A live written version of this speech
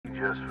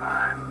just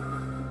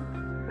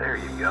fine. There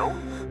you go.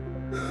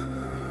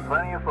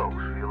 Plenty of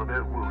folks feel a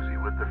bit woozy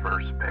with their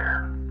first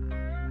spare.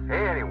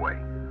 Anyway,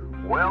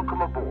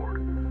 welcome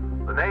aboard.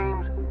 The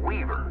name's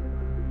Weaver.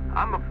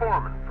 I'm the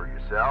foreman for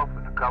yourself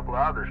and a couple of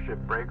other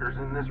shipbreakers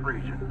in this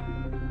region.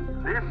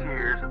 This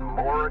here's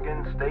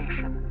Morrigan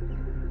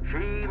Station.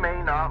 She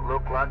may not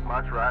look like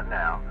much right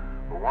now,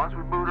 but once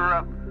we boot her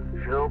up,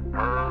 she'll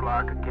purr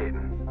like a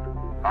kitten.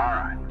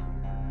 Alright,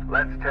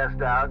 let's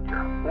test out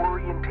your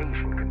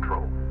orientation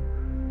control.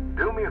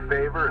 Do me a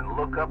favor and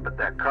look up at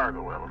that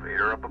cargo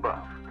elevator up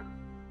above.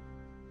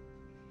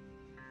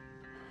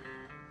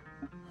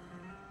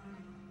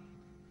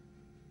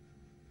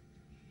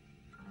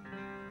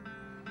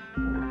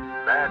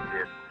 That's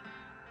it.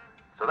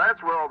 So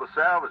that's where all the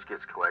salvage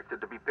gets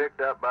collected to be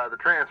picked up by the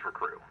transfer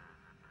crew.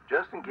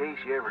 Just in case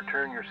you ever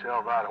turn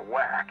yourself out of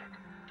whack,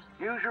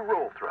 use your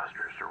roll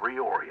thrusters to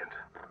reorient.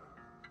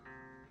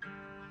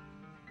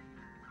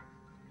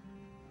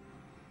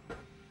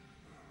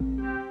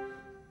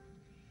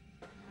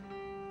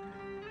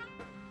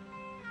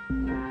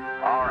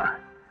 Alright.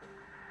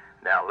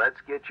 Now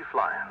let's get you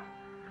flying.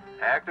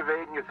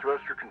 Activating your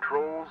thruster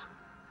controls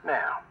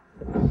now.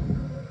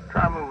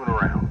 Try moving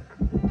around.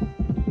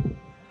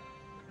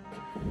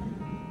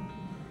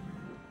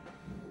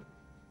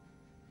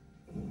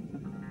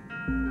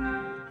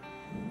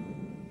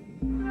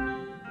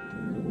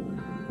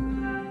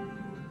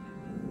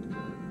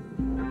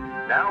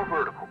 Now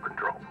vertical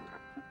control.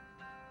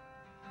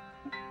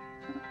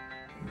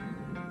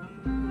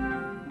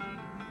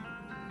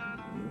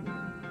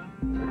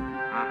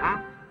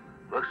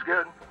 Looks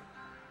good.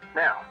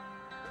 Now,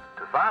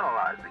 to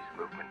finalize these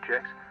movement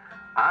checks,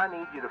 I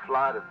need you to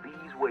fly to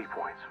these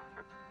waypoints.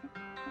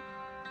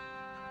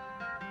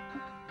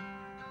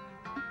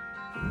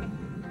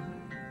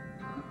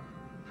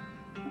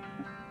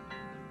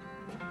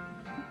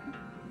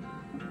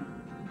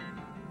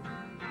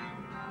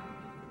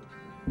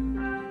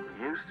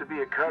 Used to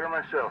be a cutter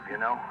myself, you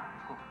know.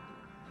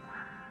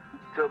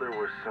 Till there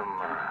was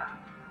some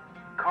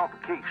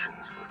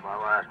complications with my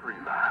last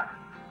revive.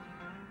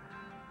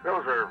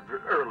 Those were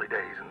early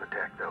days in the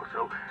tech, though,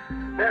 so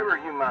never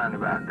you mind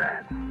about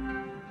that.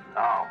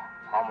 Oh,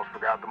 almost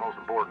forgot the most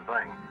important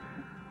thing.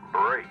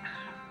 Brakes.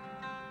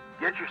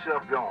 Get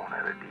yourself going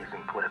at a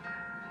decent clip,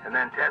 and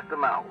then test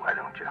them out, why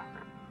don't you?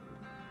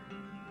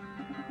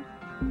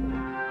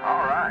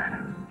 All right.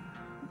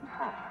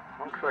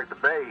 Looks like the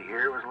bay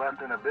here was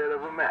left in a bit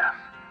of a mess.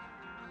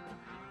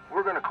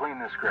 We're gonna clean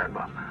this crap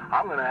up.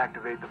 I'm gonna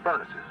activate the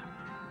furnaces.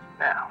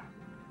 Now.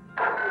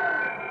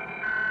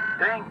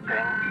 Dang,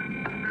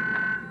 dang.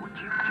 Would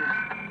you just...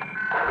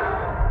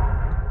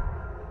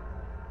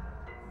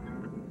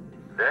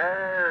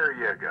 There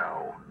you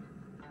go.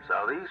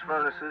 So these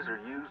furnaces are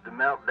used to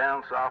melt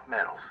down soft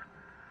metals.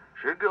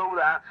 Should go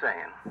without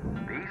saying.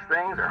 These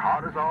things are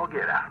hot as all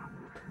get out.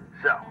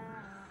 So,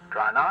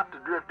 try not to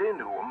drift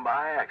into them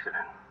by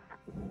accident.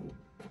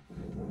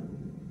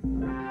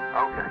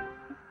 Okay,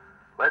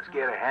 let's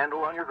get a handle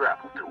on your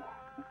grapple tool.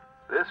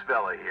 This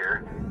fella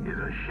here is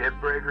a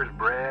shipbreaker's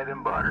bread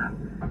and butter.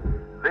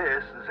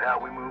 This is how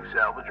we move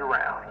salvage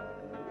around.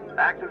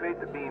 Activate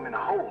the beam and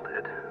hold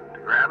it to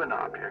grab an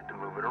object and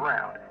move it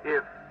around,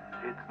 if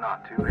it's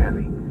not too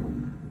heavy.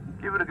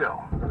 Give it a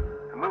go,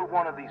 and move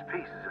one of these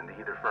pieces into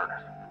either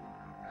furnace.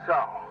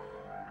 So,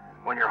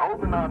 when you're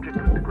holding an object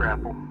with the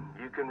grapple,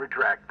 you can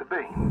retract the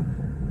beam.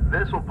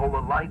 This will pull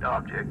a light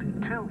object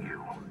to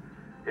you.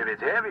 If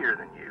it's heavier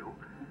than you,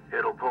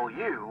 it'll pull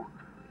you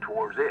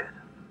towards it.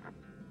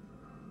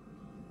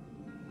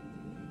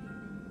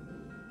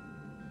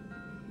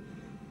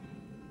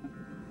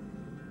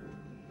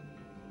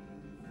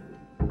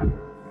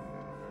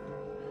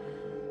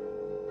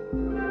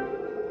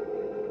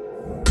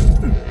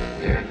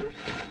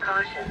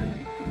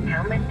 Caution,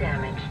 helmet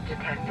damage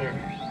detected.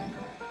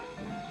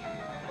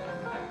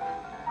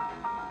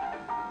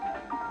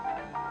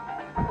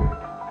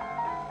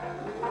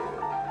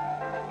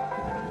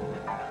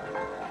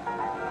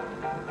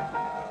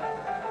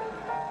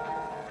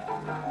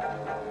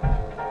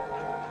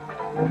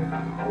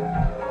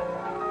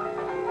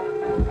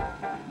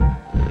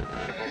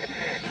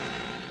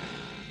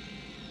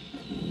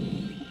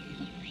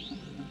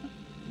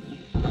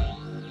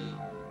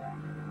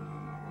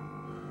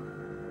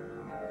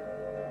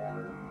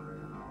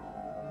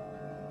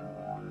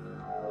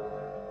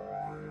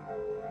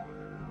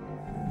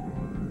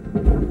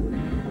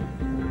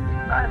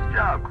 Nice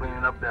job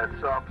cleaning up that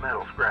soft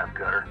metal scrap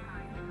cutter.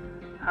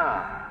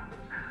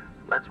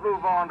 Let's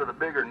move on to the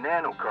bigger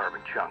nanocarbon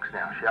chunks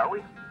now, shall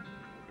we?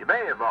 You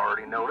may have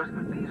already noticed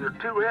that these are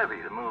too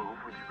heavy to move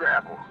with your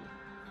grapple.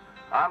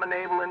 I'm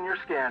enabling your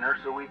scanner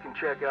so we can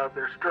check out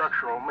their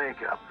structural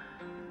makeup.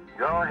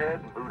 Go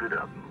ahead and boot it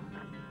up.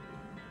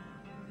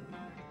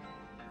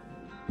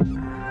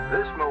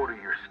 This mode of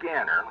your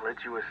scanner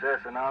lets you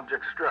assess an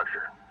object's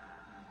structure.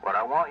 What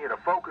I want you to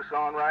focus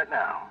on right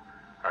now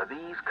are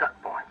these cut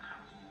points.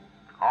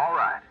 All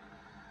right.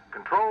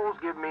 Controls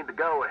give me the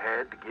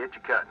go-ahead to get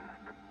you cutting.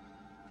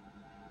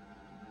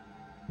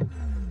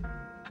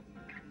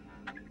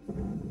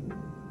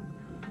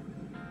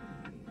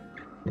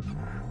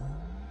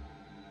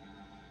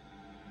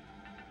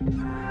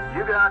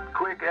 You got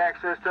quick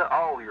access to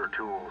all your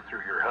tools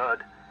through your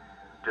HUD.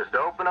 Just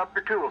open up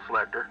your tool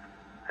selector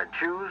and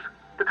choose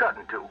the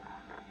cutting tool.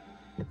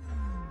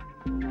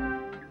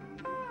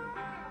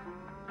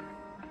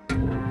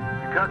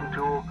 Your cutting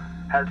tool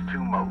has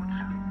two modes.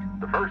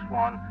 The first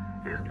one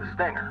is the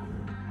stinger.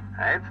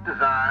 It's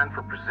designed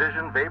for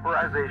precision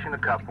vaporization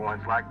of cut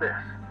points like this.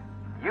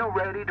 You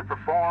ready to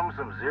perform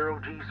some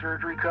zero-G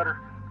surgery, Cutter?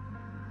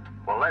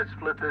 Well, let's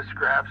split this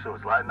scrap so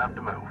it's light enough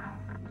to move.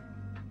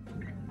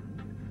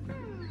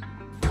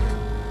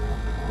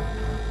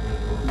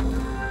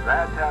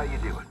 That's how you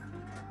do it.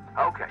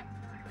 Okay,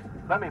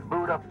 let me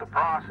boot up the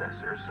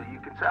processor so you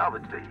can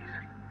salvage these.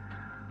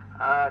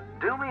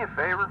 Do me a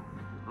favor,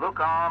 look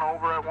on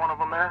over at one of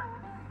them there.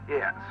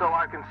 Yeah, so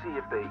I can see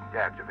if they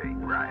activate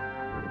right.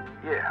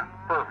 Yeah,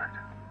 perfect.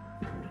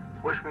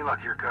 Wish me luck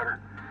here, Cutter.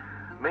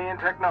 Me and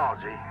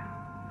technology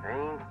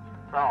ain't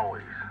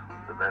always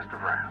the best of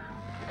friends.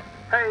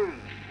 Hey,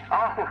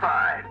 all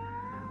right,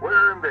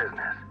 we're in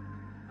business.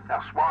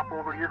 Now swap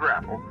over to your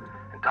grapple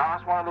and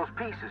toss one of those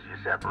pieces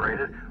you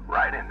separated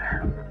right in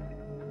there.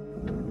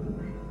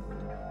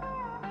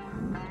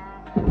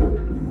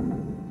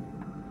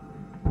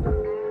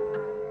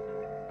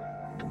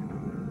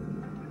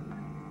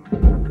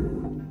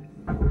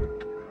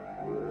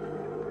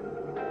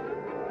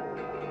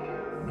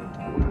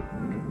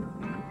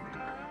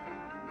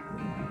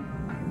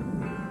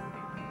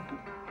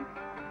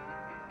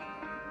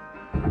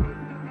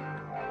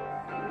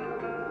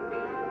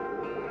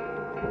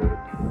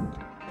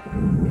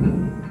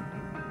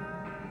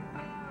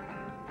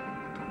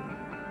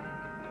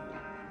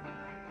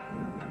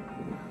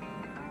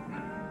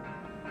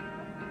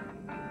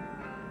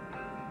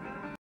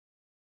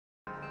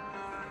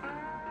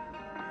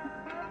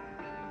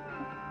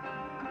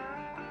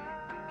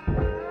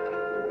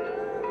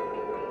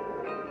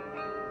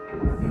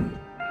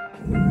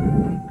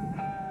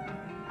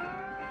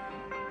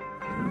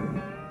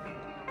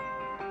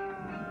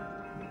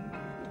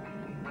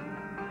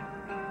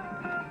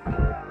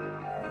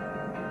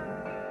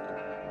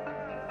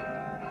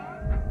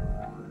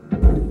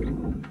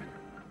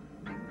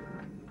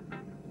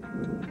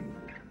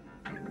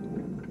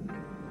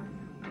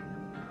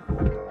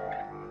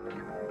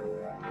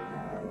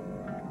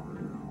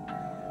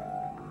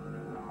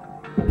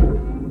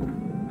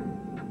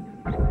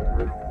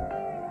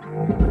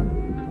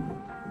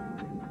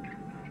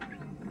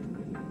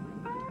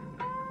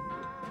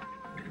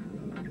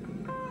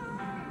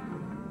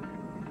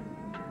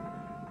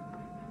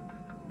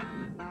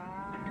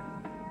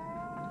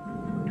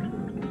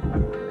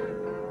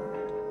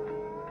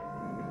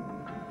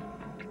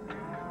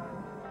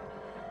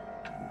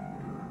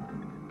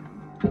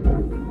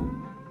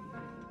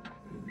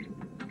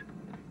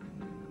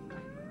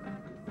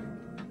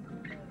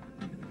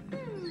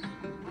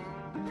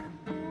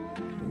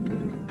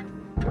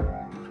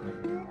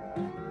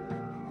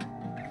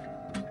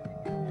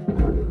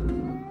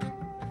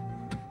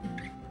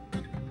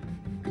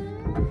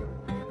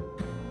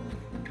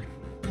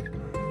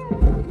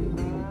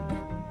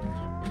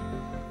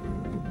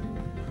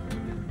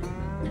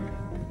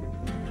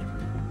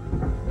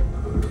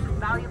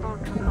 Valuable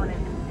component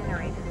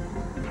incinerated.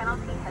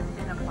 Penalty has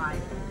been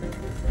applied.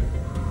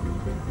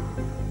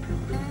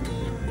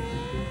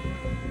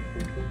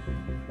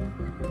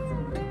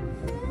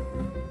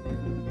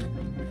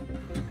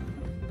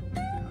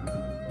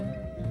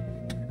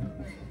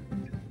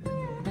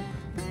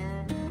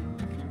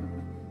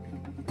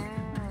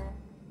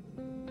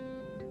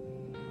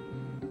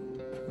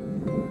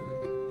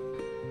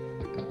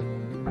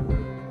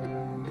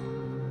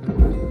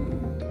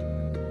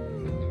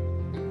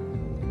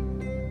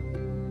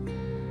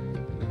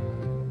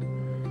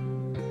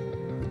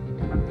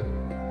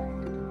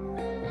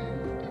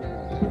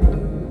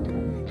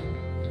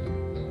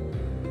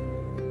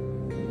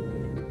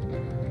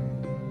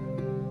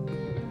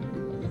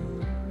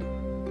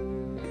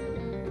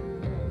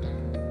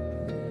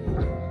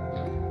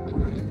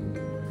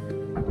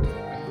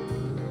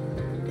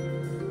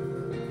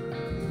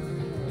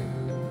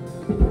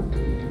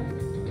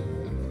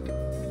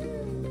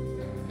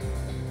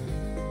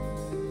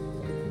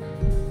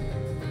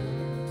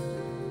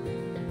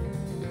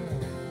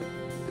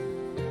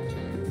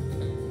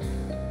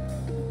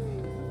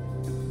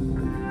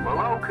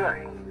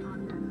 Okay,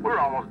 we're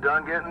almost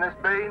done getting this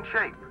bay in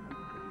shape.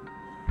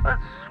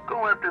 Let's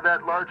go after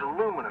that large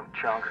aluminum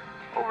chunk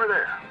over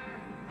there.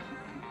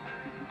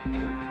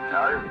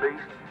 Now this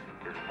beast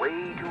is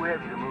way too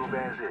heavy to move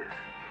as is.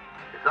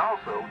 It's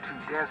also too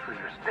dense for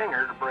your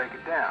stinger to break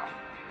it down.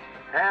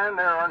 And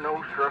there are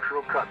no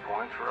structural cut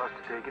points for us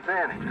to take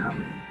advantage of.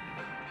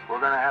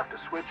 We're gonna have to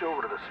switch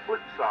over to the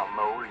split saw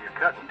mode of your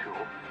cutting tool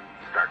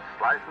and start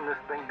slicing this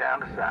thing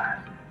down to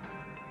size.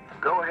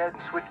 Go ahead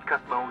and switch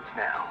cut modes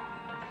now.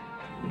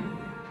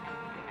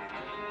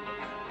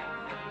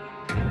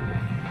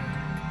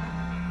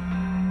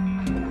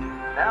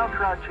 Now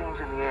try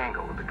changing the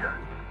angle of the cut.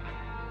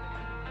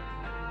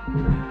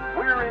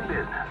 We're in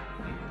business.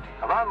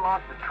 I've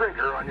unlocked the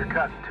trigger on your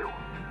cutting tool.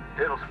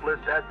 It'll split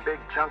that big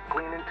chunk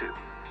clean in two.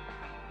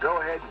 Go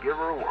ahead and give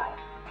her a whirl.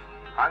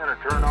 I'm going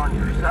to turn on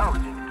your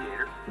salvage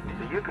indicator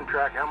so you can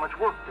track how much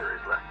work there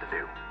is left to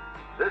do.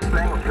 This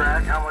thing will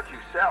track how much you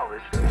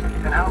salvaged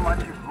and how much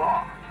you've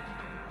lost.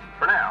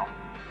 For now,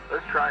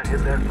 let's try and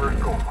hit that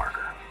first goal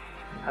marker.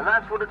 And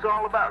that's what it's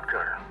all about,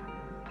 Cutter.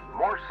 The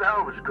more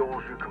salvage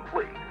goals you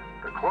complete,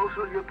 the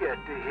closer you'll get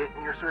to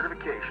hitting your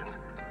certifications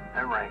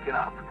and ranking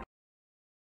up.